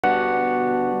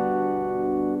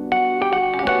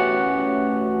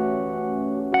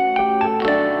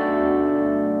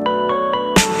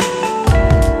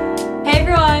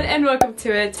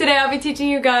to it. Today I'll be teaching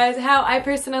you guys how I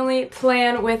personally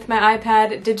plan with my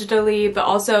iPad digitally, but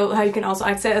also how you can also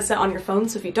access it on your phone.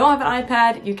 So if you don't have an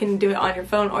iPad, you can do it on your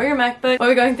phone or your MacBook. We'll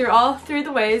be going through all three of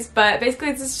the ways, but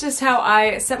basically this is just how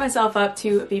I set myself up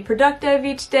to be productive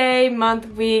each day, month,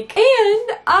 week,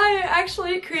 and I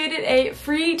actually created a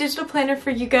free digital planner for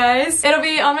you guys. It'll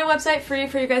be on my website, free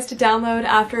for you guys to download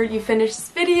after you finish this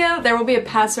video. There will be a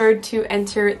password to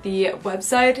enter the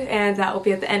website, and that will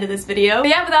be at the end of this video. But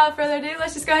yeah, without further ado,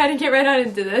 let's just go ahead and get right on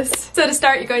into this. So to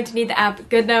start, you're going to need the app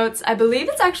GoodNotes. I believe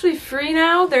it's actually free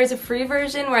now. There's a free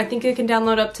version where I think you can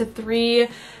download up to 3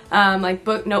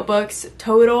 notebooks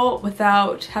total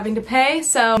without having to pay.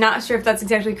 So not sure if that's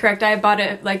exactly correct. I bought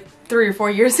it like 3 or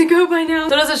 4 years ago by now.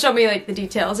 So it doesn't show me like the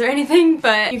details or anything,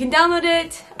 but you can download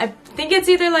it. I think it's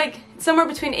either like somewhere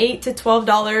between $8 to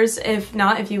 $12, if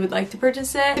not, if you would like to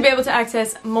purchase it, to be able to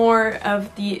access more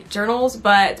of the journals.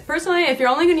 But personally, if you're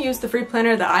only going to use the free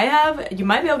planner that I have, you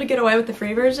might be able to get away with the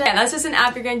free version. Yeah, that's just an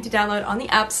app you're going to download on the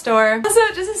App Store. Also,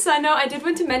 just a side note, I did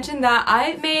want to mention that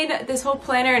I made this whole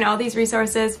planner and all these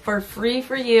resources for free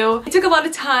for you. It took a lot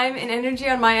of time and energy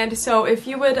on my end, so if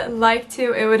you would like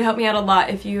to, it would help me out a lot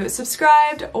if you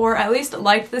subscribed or at least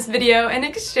liked this video in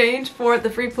exchange for the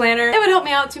free planner. It would help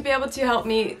me out to be able to help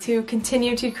me to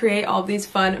continue to create all of these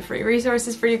fun free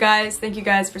resources for you guys. Thank you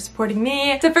guys for supporting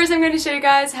me. So first I'm going to show you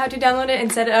guys how to download it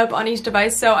and set it up on each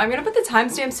device. So I'm going to put the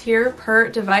timestamps here per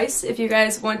device if you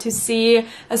guys want to see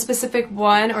a specific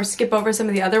one or skip over some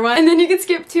of the other ones. And then you can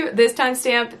skip to this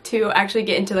timestamp to actually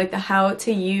get into like the how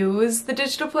to use the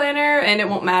digital planner, and it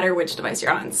won't matter which device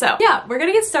you're on. So yeah, we're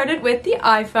going to get started with the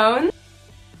iPhone.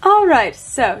 Alright,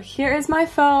 so here is my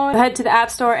phone. Head to the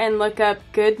App Store and look up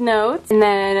GoodNotes, and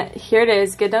then here it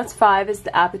is. GoodNotes 5 is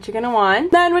the app that you're going to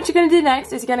want. Then what you're going to do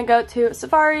next is you're going to go to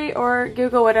Safari or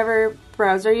Google, whatever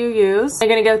browser you use. You're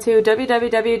going to go to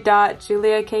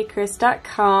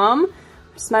www.juliakchrist.com,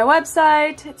 which is my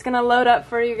website. It's going to load up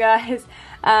for you guys.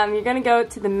 You're going to go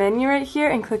to the menu right here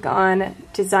and click on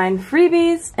Design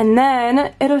Freebies, and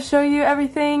then it'll show you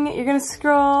everything. You're going to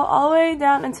scroll all the way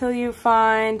down until you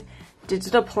find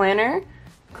Digital Planner.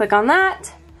 Click on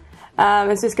that.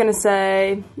 It's just gonna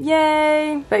say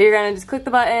yay, but you're gonna just click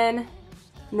the button,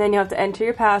 and then you have to enter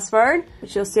your password,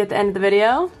 which you'll see at the end of the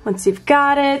video. Once you've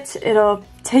got it, it'll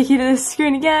take you to the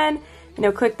screen again, and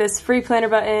you'll click this free planner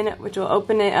button, which will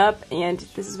open it up, and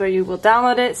this is where you will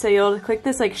download it. So you'll click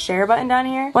this like share button down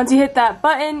here. Once you hit that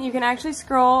button, you can actually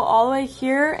scroll all the way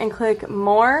here and click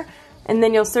more, and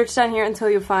then you'll search down here until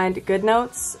you find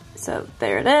GoodNotes. So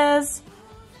there it is.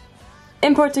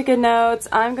 Import to GoodNotes.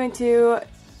 I'm going to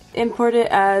import it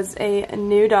as a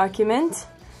new document.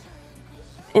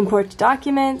 Import to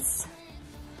documents.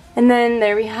 And then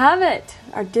there we have it.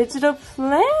 Our digital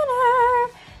planner.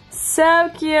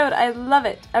 So cute. I love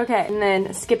it. Okay, and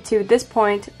then skip to this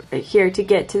point right here to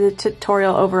get to the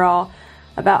tutorial overall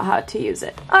about how to use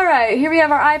it. Alright, here we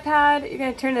have our iPad. You're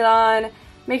going to turn it on.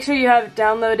 Make sure you have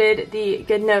downloaded the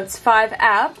GoodNotes 5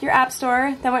 app, your app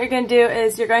store. Then what you're going to do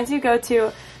is you're going to go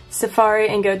to Safari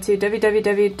and go to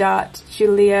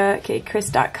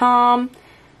www.juliakchrist.com,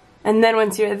 and then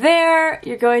once you're there,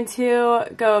 you're going to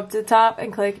go up to the top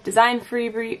and click Design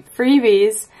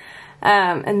Freebies,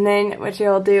 and then what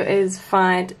you'll do is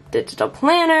find Digital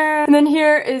Planner, and then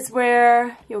here is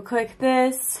where you'll click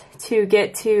this to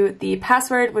get to the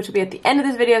password, which will be at the end of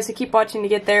this video, so keep watching to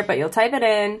get there, but you'll type it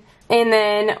in, and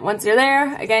then once you're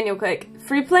there, again, you'll click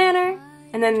Free Planner,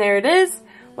 and then there it is.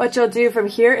 What you'll do from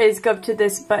here is go up to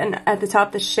this button at the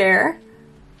top, the share,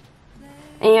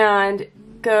 and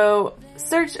go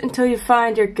search until you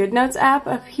find your GoodNotes app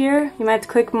up here. You might have to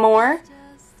click more.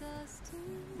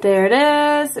 There it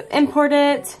is. Import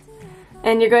it,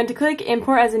 and you're going to click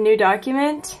import as a new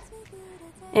document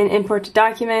and import to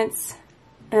documents,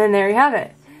 and then there you have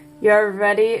it. You're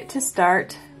ready to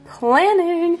start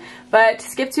planning, but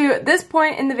skip to this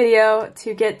point in the video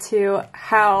to get to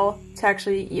how to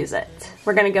actually use it.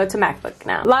 We're gonna go to MacBook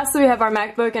now. Lastly, we have our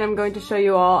MacBook, and I'm going to show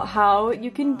you all how you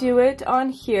can do it on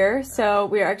here. So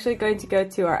we are actually going to go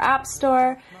to our App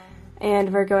Store,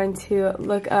 and we're going to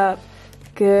look up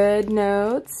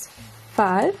GoodNotes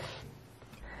 5,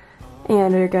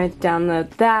 and we're going to download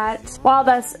that. While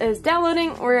this is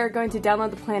downloading, we're going to download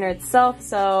the planner itself.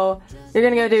 So you're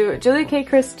gonna go to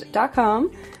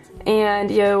juliakchrist.com, and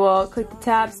you will click the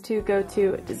tabs to go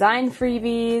to Design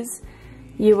Freebies.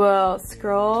 You will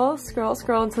scroll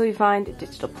until you find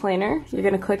Digital Planner. You're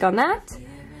going to click on that,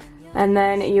 and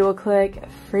then you will click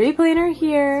Free Planner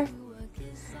here.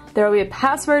 There will be a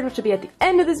password, which will be at the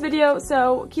end of this video,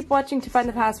 so keep watching to find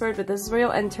the password, but this is where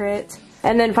you'll enter it.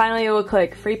 And then finally you will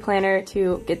click Free Planner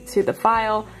to get to the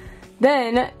file.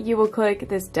 Then you will click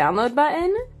this download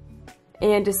button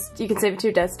and you can save it to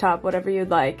your desktop, whatever you'd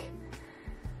like.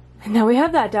 And now we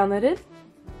have that downloaded.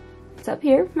 It's up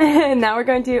here. And now we're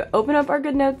going to open up our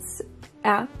GoodNotes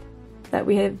app that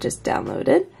we have just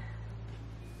downloaded.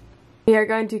 We are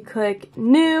going to click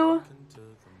New,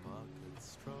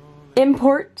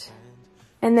 Import,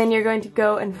 and then you're going to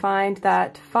go and find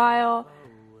that file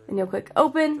and you'll click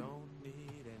Open.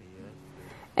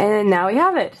 And now we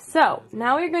have it. So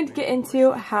now we're going to get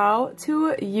into how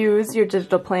to use your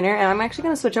digital planner, and I'm actually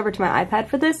going to switch over to my iPad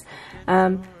for this.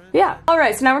 Yeah.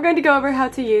 Alright, so now we're going to go over how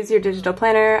to use your digital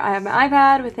planner. I have my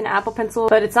iPad with an Apple Pencil,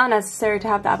 but it's not necessary to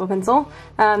have the Apple Pencil.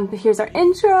 Here's our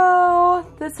intro.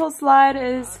 This whole slide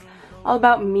is all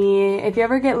about me. If you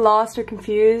ever get lost or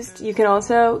confused, you can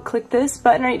also click this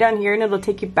button right down here and it'll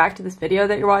take you back to this video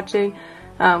that you're watching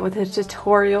with a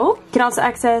tutorial. You can also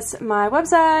access my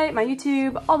website, my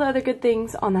YouTube, all the other good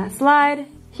things on that slide.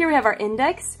 Here we have our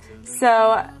index.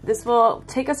 So this will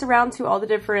take us around to all the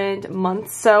different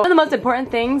months. So one of the most important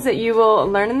things that you will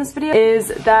learn in this video is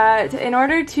that in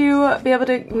order to be able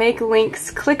to make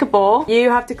links clickable, you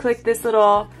have to click this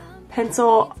little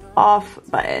pencil off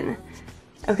button.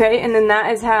 Okay, and then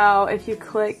that is how, if you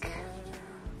click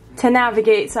to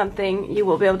navigate something, you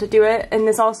will be able to do it. And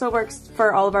this also works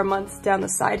for all of our months down the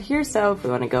side here. So if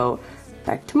we want to go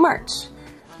back to March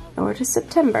or to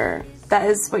September, that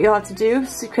is what you'll have to do,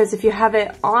 because if you have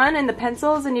it on in the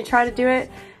pencils and you try to do it,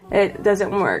 it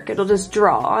doesn't work. It'll just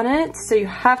draw on it. So you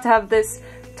have to have this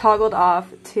toggled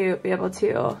off to be able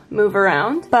to move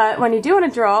around. But when you do want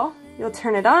to draw, you'll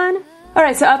turn it on.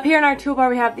 Alright, so up here in our toolbar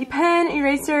we have the pen,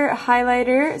 eraser,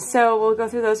 highlighter. So we'll go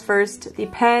through those first. The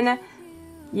pen,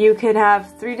 you could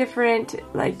have 3 different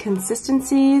like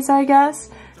consistencies, I guess.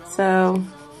 So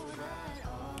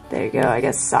there you go, I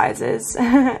guess sizes.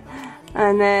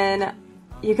 And then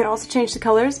you can also change the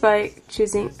colors by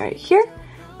choosing right here.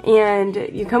 And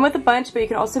you come with a bunch, but you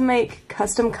can also make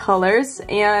custom colors.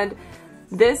 And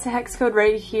this hex code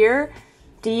right here,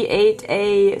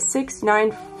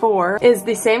 D8A694, is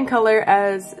the same color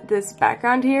as this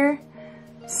background here.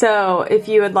 So if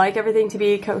you would like everything to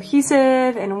be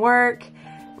cohesive and work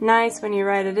nice when you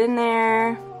write it in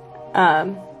there,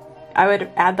 I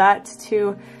would add that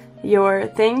to your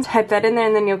thing. Type that in there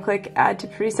and then you'll click add to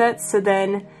presets, so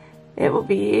then it will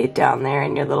be down there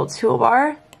in your little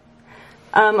toolbar.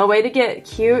 A way to get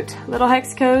cute little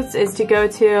hex codes is to go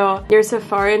to your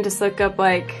Safari and just look up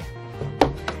like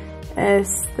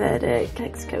aesthetic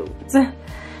hex codes.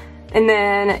 And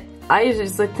then I usually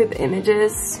just look through the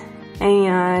images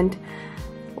and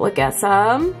look at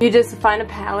some. You just find a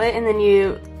palette and then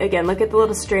you, again, look at the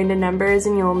little stranded numbers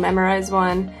and you'll memorize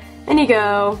one. And you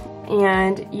go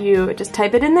and you just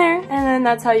type it in there, and then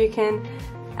that's how you can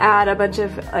add a bunch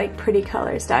of like pretty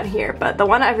colors down here. But the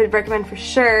one I would recommend for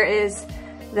sure is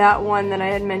that one that I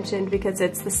had mentioned, because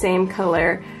it's the same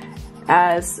color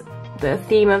as the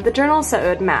theme of the journal, so it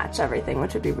would match everything,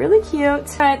 which would be really cute.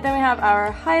 Alright, then we have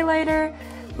our highlighter,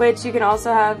 which you can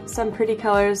also have some pretty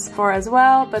colors for as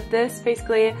well, but this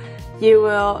basically you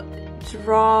will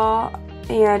draw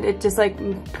and it just like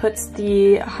puts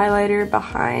the highlighter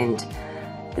behind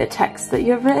the text that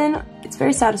you have written. It's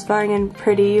very satisfying and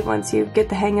pretty once you get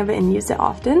the hang of it and use it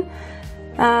often.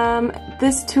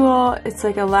 This tool, it's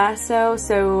like a lasso,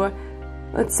 so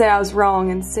let's say I was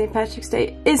wrong and St. Patrick's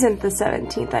Day isn't the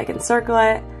 17th, I can circle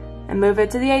it and move it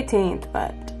to the 18th,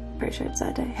 but pretty sure it's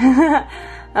that day.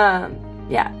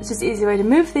 Yeah, it's just an easy way to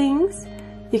move things.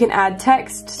 You can add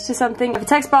text to something. I have a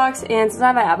text box, and since I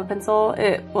have an Apple Pencil,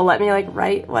 it will let me like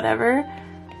write whatever.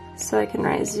 So I can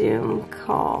write Zoom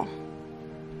call.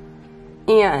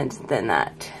 And then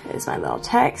that is my little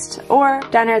text. Or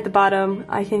down here at the bottom,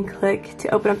 I can click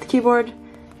to open up the keyboard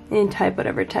and type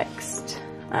whatever text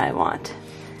I want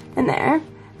in there.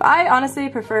 But I honestly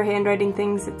prefer handwriting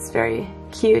things. It's very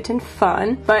cute and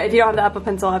fun. But if you don't have the Apple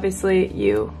Pencil, obviously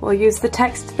you will use the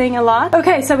text thing a lot.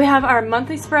 Okay, so we have our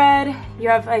monthly spread. You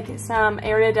have like some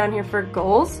area down here for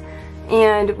goals.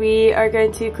 And we are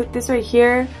going to click this right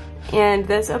here. And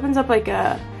this opens up like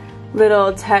a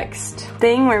little text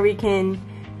thing where we can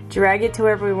drag it to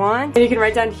wherever we want. And you can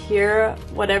write down here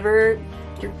whatever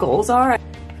your goals are.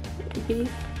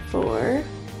 Before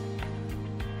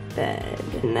bed.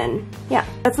 And then, yeah,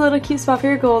 that's a little cute spot for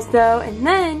your goals though. And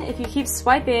then if you keep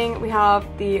swiping, we have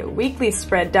the weekly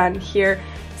spread down here.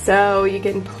 So you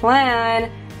can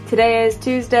plan. Today is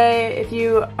Tuesday. If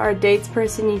you are a dates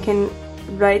person, you can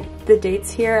write the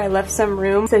dates here. I left some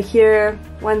room. So here,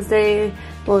 Wednesday,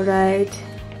 we'll write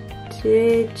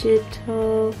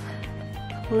digital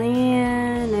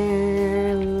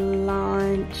planner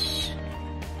launch.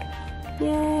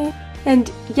 Yay.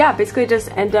 And yeah, basically just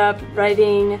end up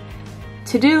writing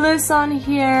to-do lists on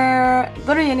here,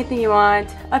 literally anything you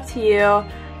want, up to you.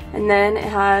 And then it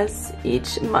has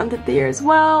each month of the year as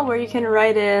well, where you can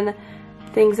write in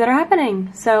things that are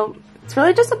happening. So it's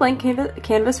really just a blank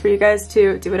canvas for you guys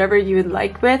to do whatever you would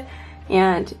like with.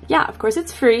 And yeah, of course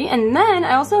it's free. And then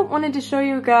I also wanted to show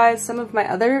you guys some of my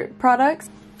other products.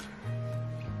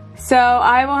 So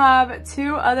I will have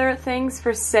 2 other things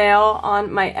for sale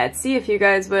on my Etsy. If you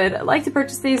guys would like to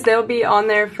purchase these, they'll be on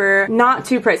there for not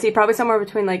too pricey, probably somewhere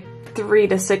between like $3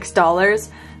 to $6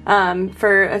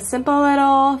 for a simple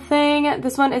little thing.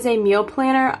 This one is a meal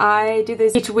planner. I do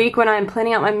this each week when I'm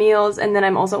planning out my meals, and then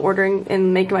I'm also ordering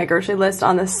and making my grocery list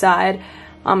on the side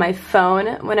on my phone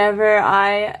whenever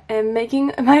I am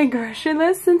making my grocery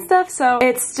lists and stuff. So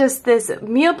it's just this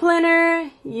meal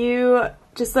planner. You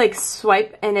just like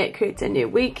swipe and it creates a new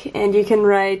week, and you can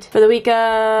write for the week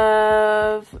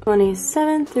of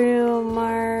 27 through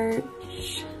March.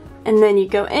 And then you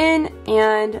go in,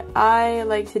 and I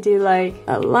like to do like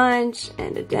a lunch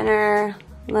and a dinner,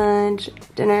 lunch,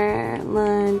 dinner,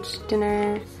 lunch,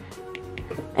 dinner.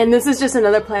 And this is just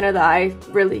another planner that I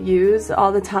really use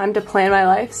all the time to plan my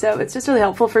life, so it's just really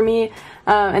helpful for me.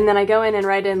 And then I go in and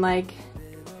write in like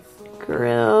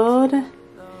grilled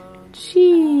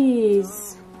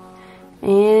cheese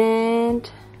and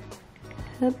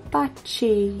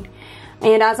hibachi.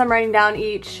 And as I'm writing down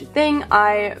each thing,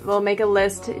 I will make a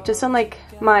list just on like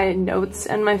my notes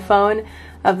and my phone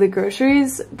of the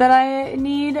groceries that I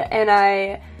need, and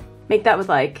I make that with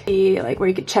like the where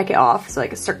you could check it off, so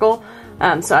like a circle.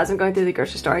 So as I'm going through the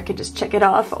grocery store, I can just check it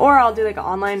off, or I'll do like an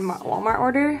online Walmart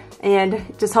order, and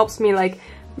it just helps me like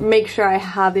make sure I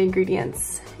have the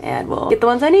ingredients and will get the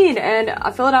ones I need, and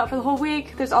I fill it out for the whole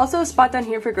week. There's also a spot down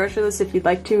here for grocery lists if you'd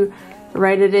like to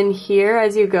write it in here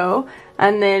as you go.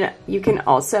 And then you can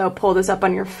also pull this up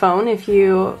on your phone if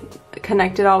you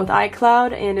connect it all with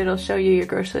iCloud, and it'll show you your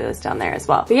grocery list down there as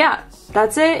well. But yeah,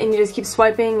 that's it, and you just keep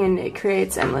swiping and it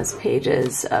creates endless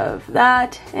pages of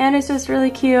that, and it's just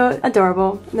really cute,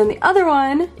 adorable. And then the other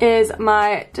one is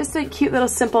my just a cute little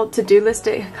simple to-do list.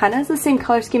 It kind of has the same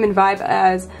color scheme and vibe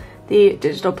as the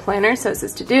digital planner, so it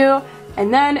says to do,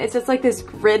 and then it's just like this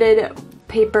gridded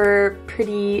paper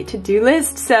pretty to-do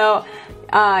list. So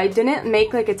I didn't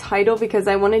make like a title because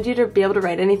I wanted you to be able to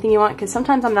write anything you want, because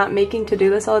sometimes I'm not making to-do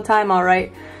lists all the time. I'll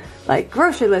write like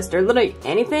grocery list or literally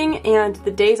anything, and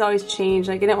the days always change.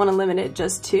 Like I didn't want to limit it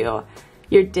just to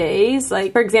your days.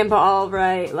 Like for example, I'll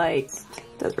write like,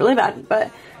 that's really bad,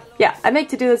 but yeah, I make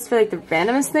to-do lists for like the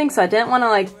randomest things, so I didn't want to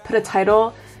like put a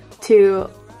title to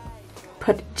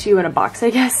put you in a box,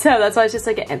 I guess. So that's why it's just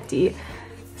like an empty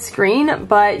screen,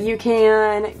 but you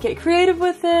can get creative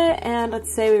with it. And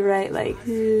let's say we write like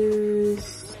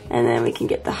who's, and then we can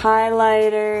get the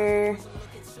highlighter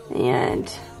and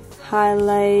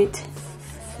highlight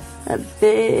a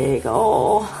big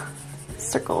ol'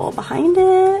 circle behind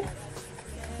it.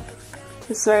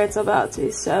 I swear it's about to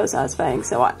be so satisfying,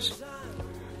 so watch.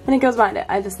 And it goes behind it.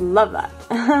 I just love that.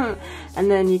 And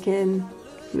then you can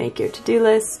make your to-do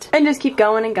list and just keep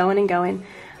going and going and going.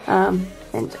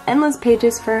 And endless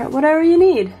pages for whatever you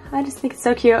need. I just think it's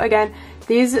so cute. Again,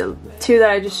 these 2 that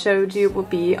I just showed you will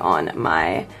be on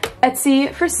my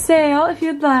Etsy for sale if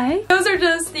you'd like. Those are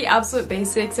just the absolute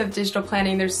basics of digital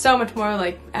planning. There's so much more,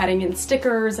 like adding in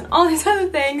stickers and all these other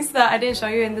things that I didn't show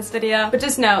you in this video. But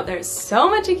just know there's so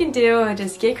much you can do, and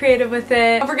just get creative with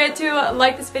it. Don't forget to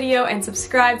like this video and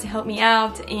subscribe to help me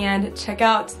out, and check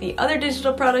out the other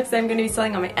digital products that I'm going to be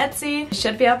selling on my Etsy. It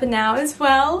should be up now as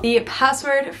well. The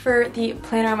password for the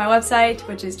planner on my website,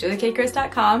 which is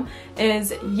juliekcrist.com,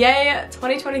 is yay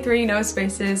 2023, no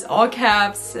spaces, all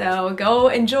caps. So go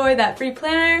enjoy that free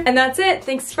planner. And that's it.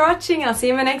 Thanks for watching. I'll see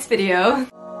you in my next video.